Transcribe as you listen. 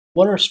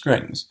What are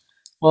strings?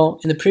 Well,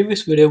 in the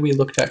previous video we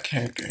looked at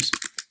characters.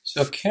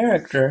 So a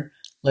character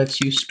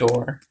lets you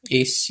store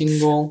a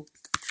single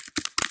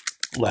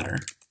letter.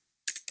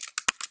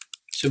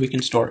 So we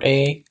can store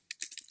A,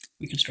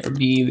 we can store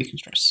B, we can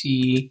store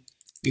C,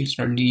 we can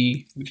store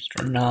D, we can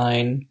store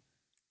 9,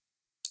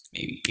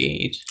 maybe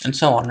 8, and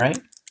so on, right?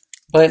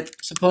 But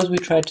suppose we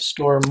tried to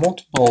store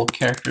multiple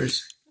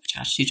characters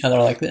attached to each other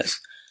like this.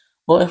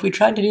 Well, if we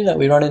tried to do that,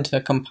 we run into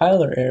a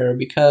compiler error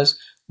because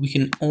we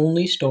can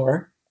only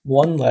store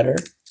one letter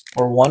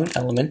or one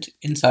element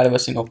inside of a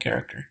single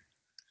character.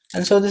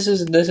 And so this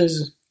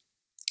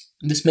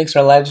makes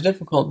our lives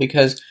difficult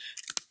because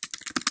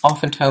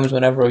oftentimes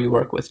whenever we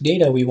work with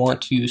data, we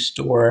want to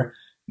store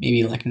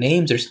maybe like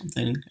names or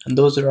something, and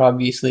those are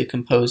obviously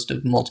composed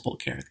of multiple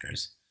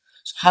characters.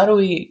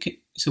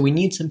 So we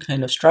need some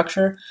kind of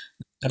structure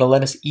that'll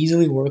let us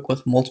easily work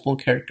with multiple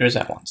characters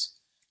at once.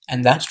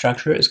 And that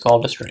structure is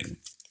called a string.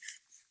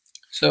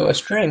 So a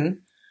string,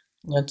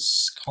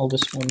 let's call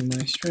this one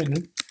my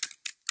string,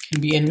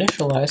 can be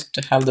initialized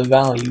to have the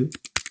value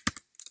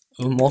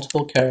of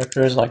multiple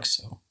characters like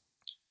so.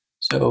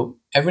 So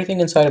everything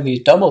inside of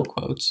these double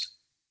quotes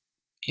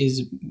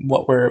is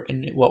what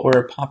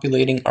we're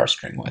populating our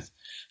string with.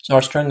 So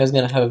our string is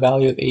going to have a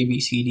value of A, B,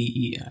 C, D,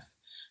 E, F.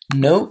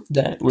 Note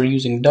that we're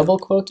using double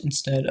quotes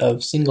instead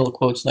of single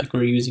quotes like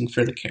we're using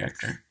for the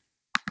character.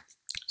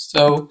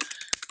 So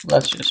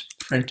let's just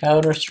print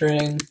out our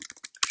string,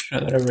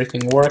 show that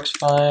everything works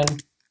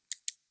fine.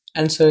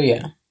 And so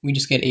yeah, we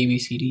just get A, B,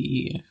 C, D,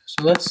 E, F.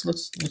 So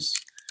let's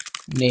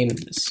name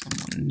this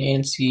someone,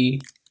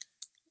 Nancy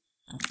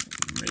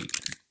Reagan.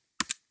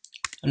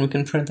 And we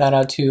can print that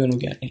out too, and we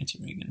get Nancy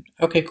Reagan.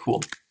 Okay,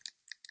 cool.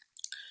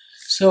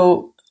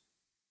 So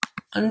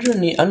under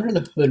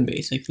the hood,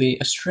 basically,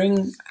 a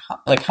string,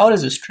 like how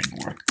does a string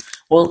work?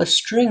 Well, a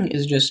string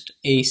is just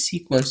a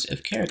sequence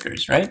of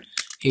characters, right?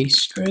 A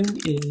string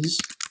is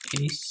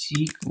a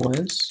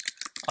sequence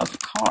of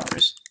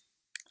cars.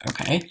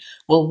 Okay,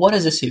 well, what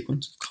is a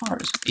sequence of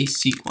cars? A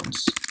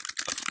sequence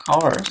of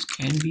cars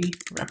can be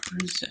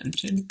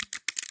represented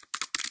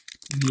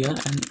via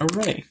an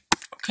array.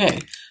 Okay,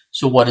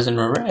 so what is an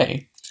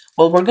array?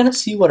 Well, we're going to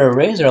see what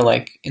arrays are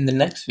like in the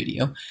next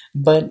video,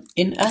 but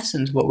in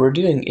essence, what we're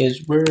doing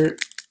is we're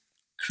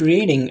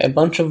creating a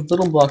bunch of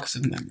little blocks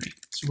of memory.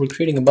 So we're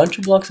creating a bunch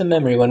of blocks of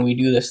memory when we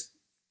do this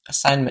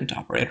assignment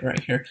operator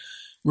right here.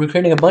 We're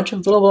creating a bunch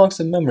of little blocks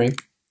of memory,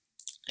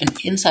 and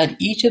inside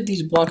each of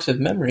these blocks of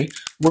memory,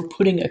 we're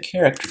putting a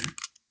character.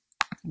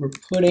 We're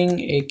putting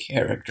a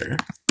character,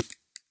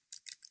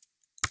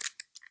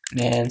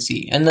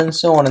 Nancy, and then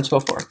so on and so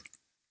forth,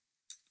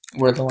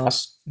 where the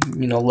last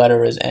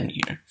letter is N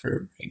here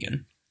for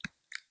Reagan.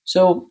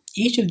 So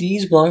each of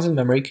these blocks of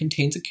memory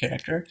contains a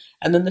character,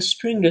 and then the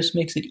string just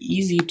makes it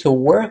easy to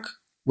work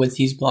with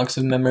these blocks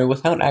of memory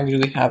without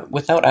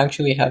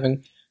actually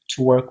having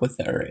to work with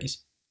the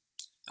arrays.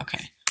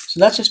 Okay, so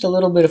that's just a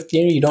little bit of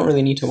theory. You don't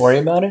really need to worry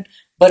about it,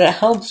 but it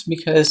helps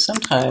because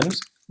sometimes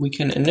we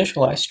can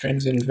initialize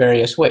strings in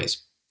various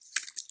ways.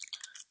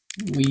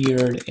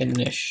 Weird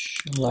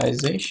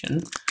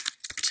initialization.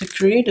 To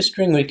create a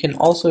string, we can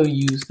also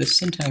use the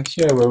syntax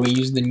here where we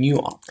use the new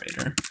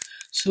operator.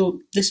 So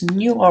this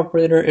new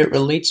operator, it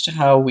relates to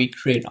how we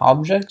create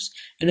objects,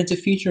 and it's a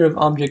feature of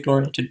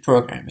object-oriented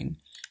programming.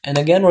 And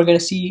again, we're going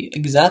to see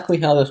exactly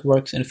how this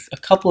works in a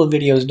couple of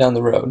videos down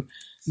the road,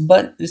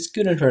 but it's a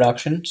good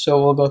introduction, so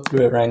we'll go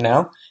through it right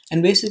now.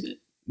 And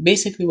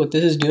basically what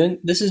this is doing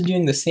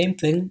the same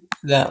thing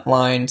that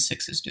line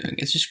 6 is doing.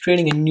 It's just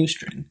creating a new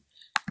string.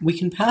 We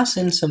can pass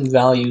in some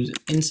values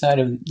inside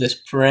of this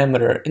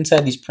parameter,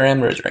 inside these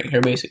parameters right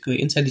here,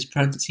 basically, inside these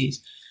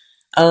parentheses.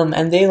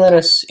 And they let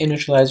us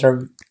initialize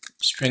our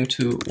string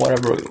to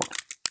whatever we want.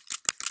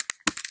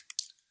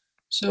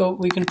 So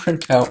we can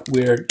print out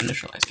weird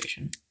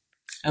initialization,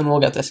 and we'll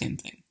get the same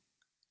thing.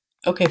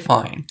 Okay,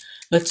 fine.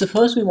 Let's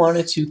suppose we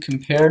wanted to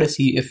compare to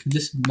see if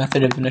this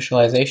method of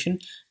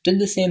initialization did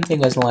the same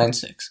thing as line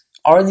 6.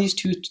 Are these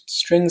two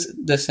strings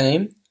the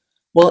same?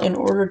 Well, in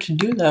order to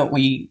do that,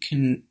 we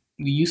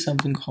use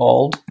something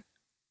called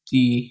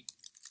here,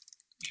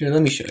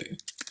 let me show you.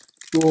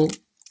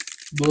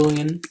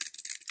 Boolean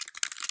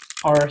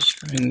are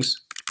strings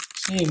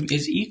same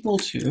is equal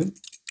to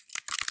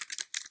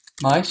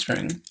my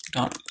string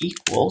dot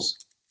equals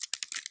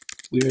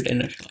weird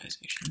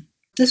initialization.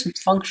 This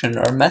function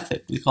or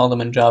method, we call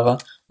them in Java,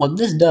 what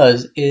this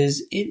does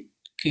is it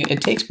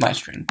takes my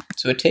string,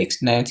 so it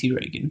takes Nancy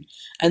Reagan,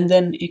 and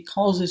then it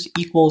calls this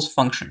equals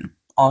function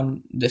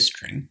on this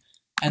string.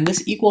 And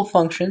this equal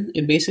function,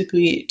 it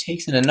basically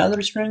takes in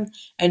another string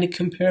and it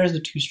compares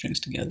the two strings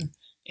together.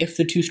 If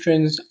the two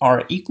strings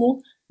are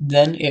equal,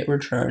 then it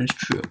returns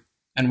true.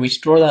 And we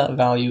store that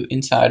value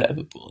inside of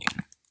a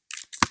Boolean.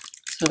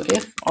 So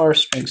if our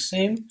string's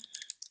same,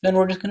 then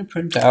we're just going to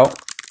print out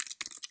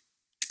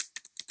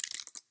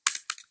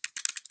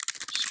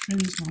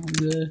strings on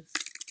the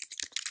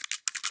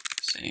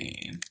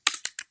same.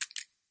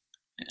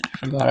 And I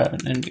forgot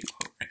an ending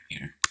quote right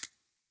here.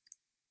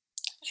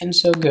 And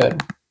so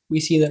good. We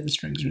see that the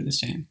strings are the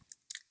same.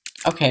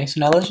 Okay, so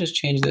now let's just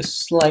change this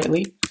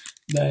slightly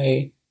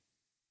by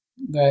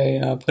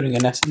putting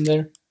an S in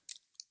there,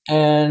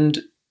 and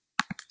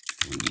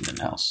we need an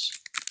else.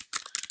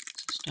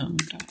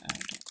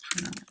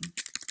 System.out.println.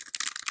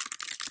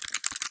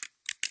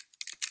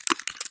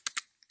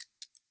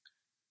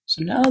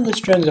 So now the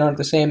strings aren't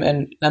the same,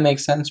 and that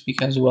makes sense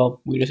because,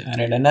 well, we just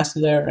added an S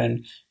there,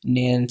 and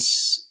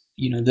Nance,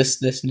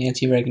 this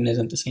Nancy Reagan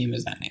isn't the same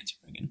as that Nancy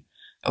Reagan.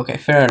 Okay,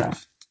 fair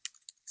enough.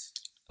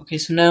 Okay,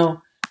 so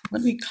now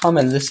let me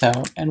comment this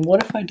out, and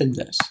what if I did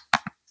this?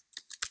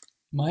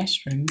 My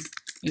string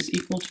is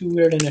equal to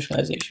weird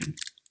initialization.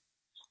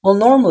 Well,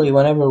 normally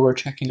whenever we're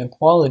checking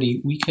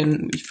equality, we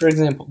can, for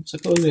example,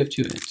 suppose we have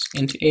two ints.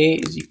 Int A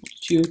is equal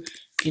to 2,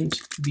 int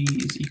B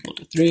is equal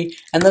to 3,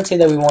 and let's say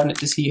that we wanted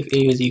to see if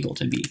A is equal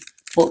to B.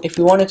 Well, if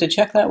we wanted to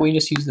check that, we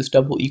just use this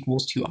double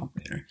equals 2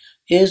 operator.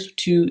 Is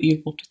 2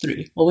 equal to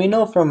 3? Well, we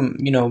know from,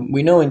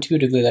 we know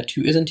intuitively that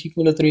 2 isn't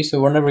equal to 3, so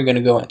we're never going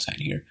to go inside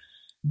here.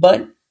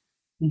 But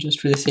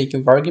just for the sake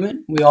of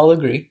argument, we all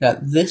agree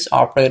that this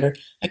operator,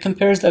 it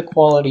compares the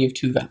equality of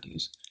two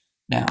values.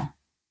 Now,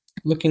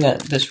 looking at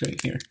this right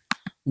here,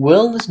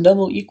 will this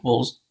double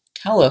equals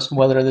tell us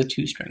whether the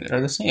two strings are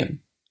the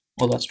same?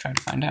 Well, let's try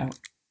to find out.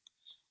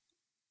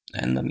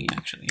 And let me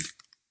actually.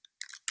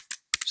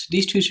 So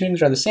these two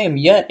strings are the same,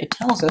 yet it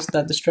tells us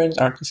that the strings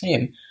aren't the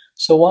same.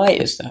 So why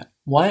is that?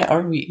 Why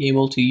aren't we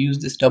able to use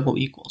this double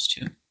equals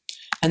to?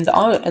 And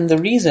the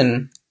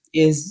reason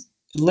is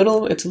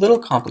it's a little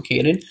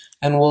complicated,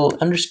 and we'll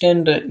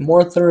understand it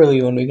more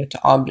thoroughly when we get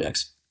to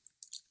objects.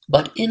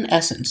 But in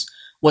essence,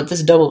 what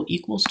this double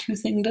equals to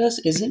thing does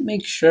is it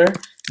makes sure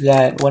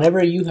that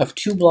whenever you have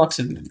two blocks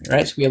of memory,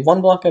 right? So we have one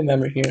block of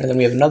memory here, and then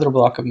we have another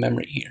block of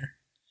memory here.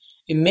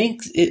 It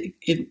makes it,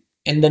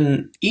 and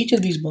then each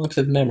of these blocks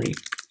of memory,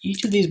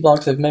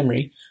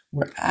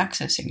 we're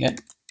accessing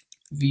it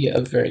via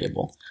a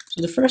variable.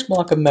 So the first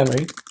block of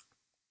memory,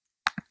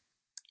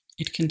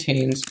 it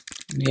contains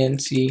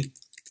Nancy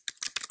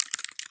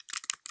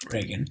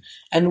Reagan,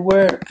 and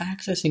we're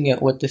accessing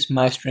it with this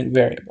myString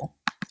variable,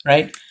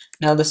 right?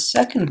 Now the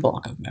second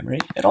block of memory,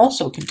 it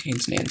also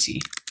contains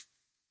Nancy.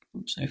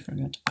 Oops, I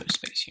forgot to put a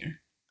space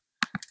here.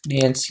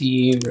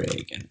 Nancy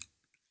Reagan,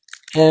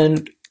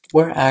 and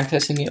we're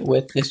accessing it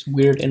with this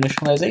weird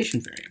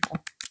initialization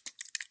variable.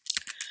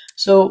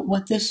 So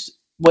what this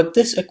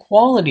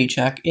equality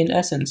check, in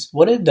essence,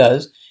 what it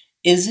does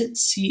is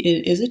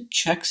it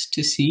checks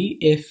to see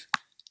if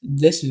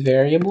this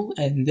variable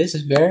and this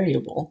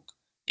variable,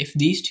 if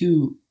these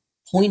two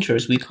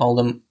pointers, we call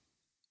them,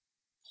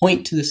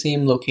 point to the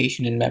same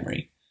location in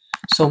memory.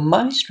 So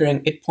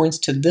myString, it points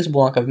to this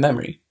block of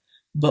memory,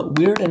 but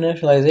weird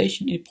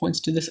initialization, it points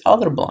to this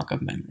other block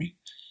of memory.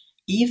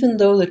 Even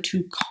though the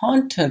two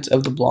contents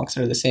of the blocks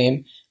are the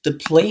same, the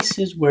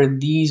places where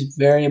these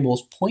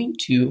variables point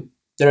to,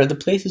 the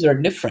places are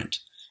different,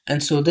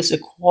 and so this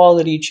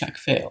equality check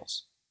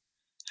fails.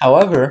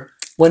 However,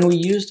 when we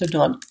use the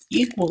dot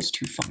equals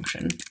to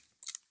function,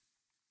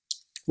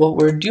 what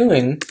we're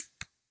doing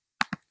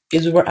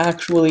is we're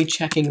actually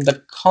checking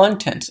the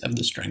contents of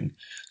the string.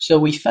 So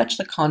we fetch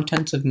the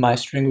contents of my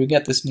string, we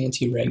get this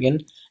Nancy Reagan,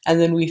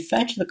 and then we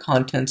fetch the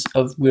contents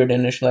of weird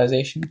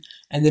initialization,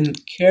 and then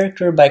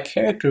character by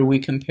character we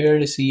compare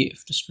to see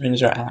if the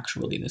strings are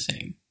actually the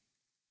same.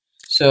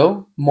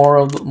 So,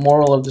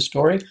 moral of the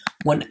story,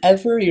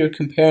 whenever you're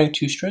comparing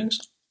two strings,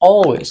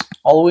 always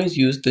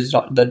use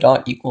the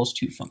dot equals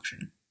to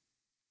function.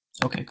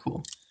 Okay,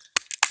 cool.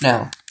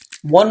 Now,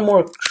 one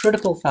more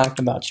critical fact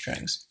about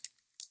strings.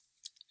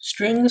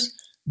 Strings,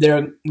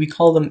 we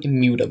call them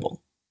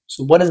immutable.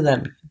 So what does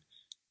that mean?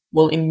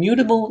 Well,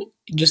 immutable,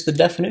 just the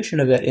definition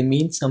of it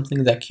means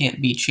something that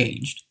can't be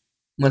changed.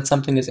 When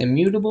something is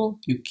immutable,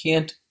 you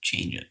can't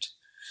change it.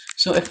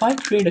 So if I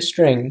create a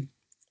string,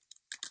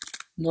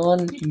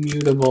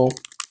 non-immutable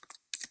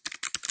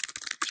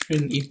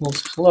string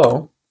equals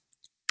hello,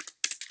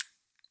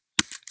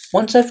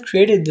 once I've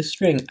created the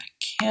string, I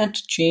can't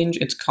change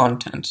its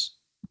contents.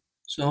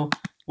 So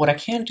what I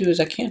can't do is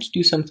I can't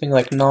do something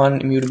like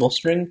non-immutable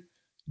string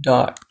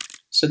dot.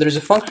 So there's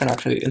a function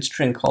actually in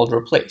string called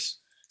replace.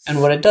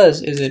 And what it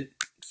does is it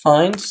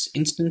finds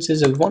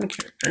instances of one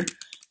character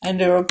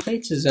and it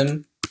replaces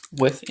them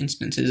with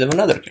instances of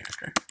another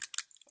character.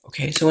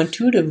 Okay, so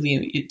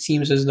intuitively it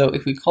seems as though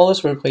if we call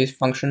this replace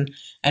function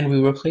and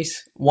we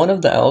replace one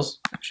of the L's,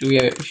 actually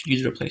we should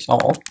use replace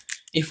all.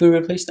 If we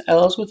replace the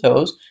L's with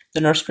O's,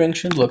 then our string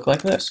should look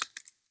like this.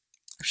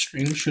 Our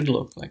string should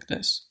look like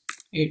this.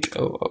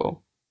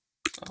 H-O-O.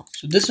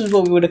 So this is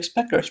what we would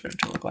expect our string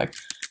to look like.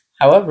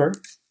 However,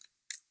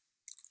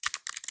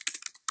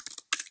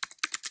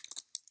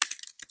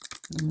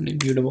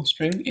 non-immutable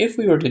string, if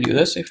we were to do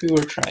this, if we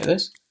were to try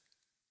this,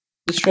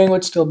 the string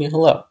would still be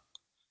hello.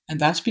 And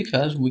that's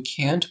because we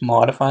can't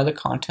modify the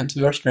contents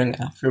of our string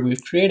after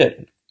we've created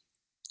it.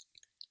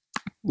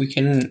 We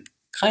can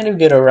kind of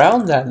get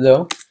around that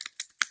though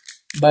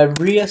by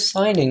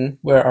reassigning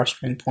where our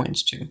string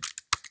points to.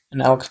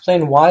 And I'll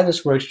explain why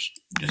this works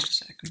in just a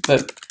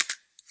second.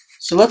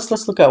 So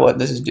let's look at what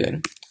this is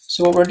doing.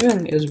 So what we're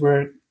doing is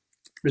we're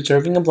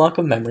reserving a block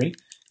of memory,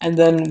 and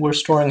then we're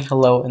storing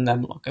hello in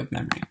that block of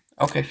memory.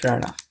 Okay, fair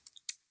enough.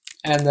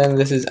 And then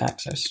this is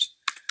accessed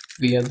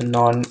via the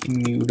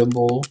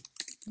non-immutable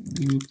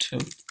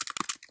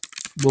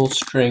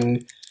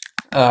string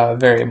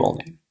variable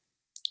name.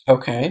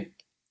 Okay,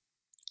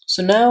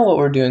 so now what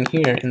we're doing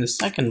here in the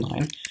second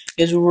line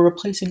is we're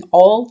replacing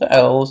all the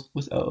L's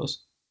with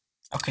O's.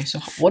 Okay, so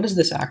what does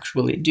this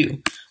actually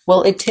do?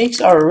 Well, it takes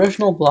our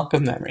original block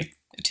of memory.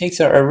 It takes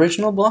our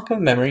original block of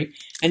memory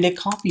and it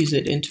copies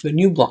it into a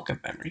new block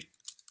of memory.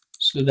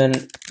 So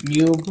then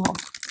new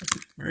block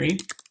of memory.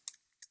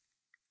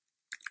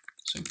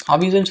 So it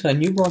copies into a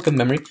new block of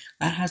memory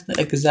that has the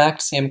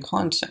exact same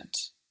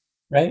contents,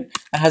 right?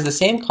 It has the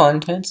same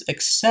contents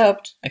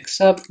except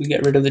we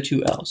get rid of the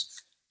two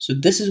L's. So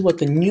this is what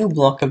the new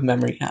block of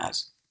memory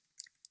has.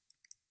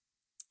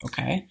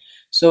 Okay,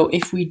 so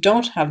if we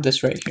don't have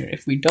this right here,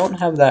 if we don't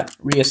have that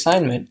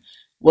reassignment,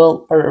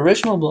 well, our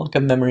original block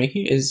of memory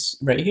here is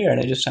right here, and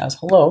it just has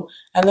hello,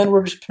 and then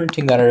we're just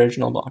printing that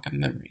original block of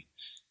memory.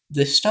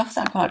 The stuff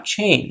that got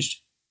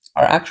changed,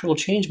 our actual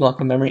change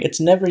block of memory, it's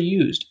never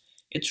used.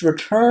 It's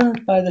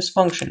returned by this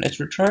function. It's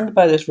returned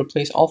by this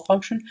replace all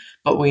function,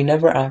 but we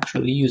never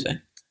actually use it.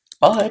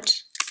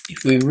 But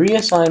if we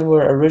reassign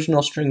where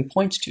original string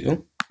points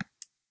to,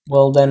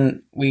 well,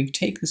 then we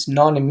take this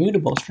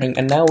non-immutable string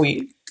and now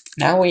we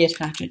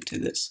attach it to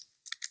this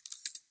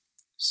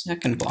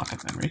second block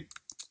of memory.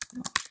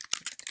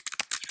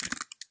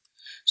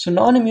 So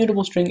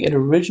non-immutable string, it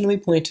originally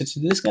pointed to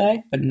this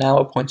guy, but now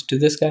it points to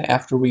this guy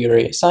after we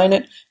reassign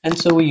it, and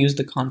so we use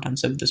the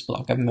contents of this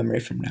block of memory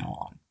from now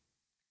on.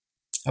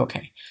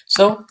 Okay,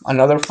 so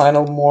another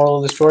final moral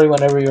of the story: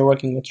 whenever you're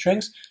working with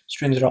strings,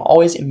 strings are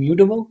always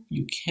immutable.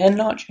 You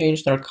cannot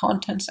change their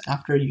contents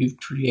after you've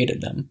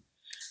created them.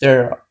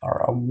 There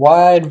are a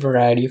wide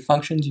variety of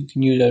functions you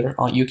can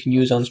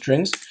use on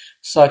strings,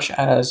 such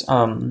as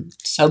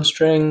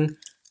substring,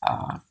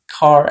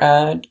 char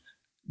add,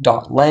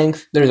 dot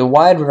length. There's a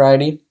wide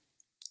variety.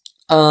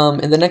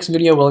 In the next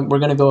video, we're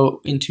going to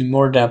go into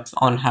more depth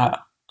on how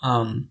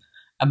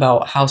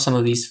about how some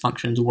of these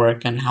functions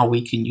work and how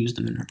we can use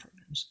them in our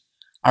programs.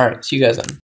 All right, see you guys then.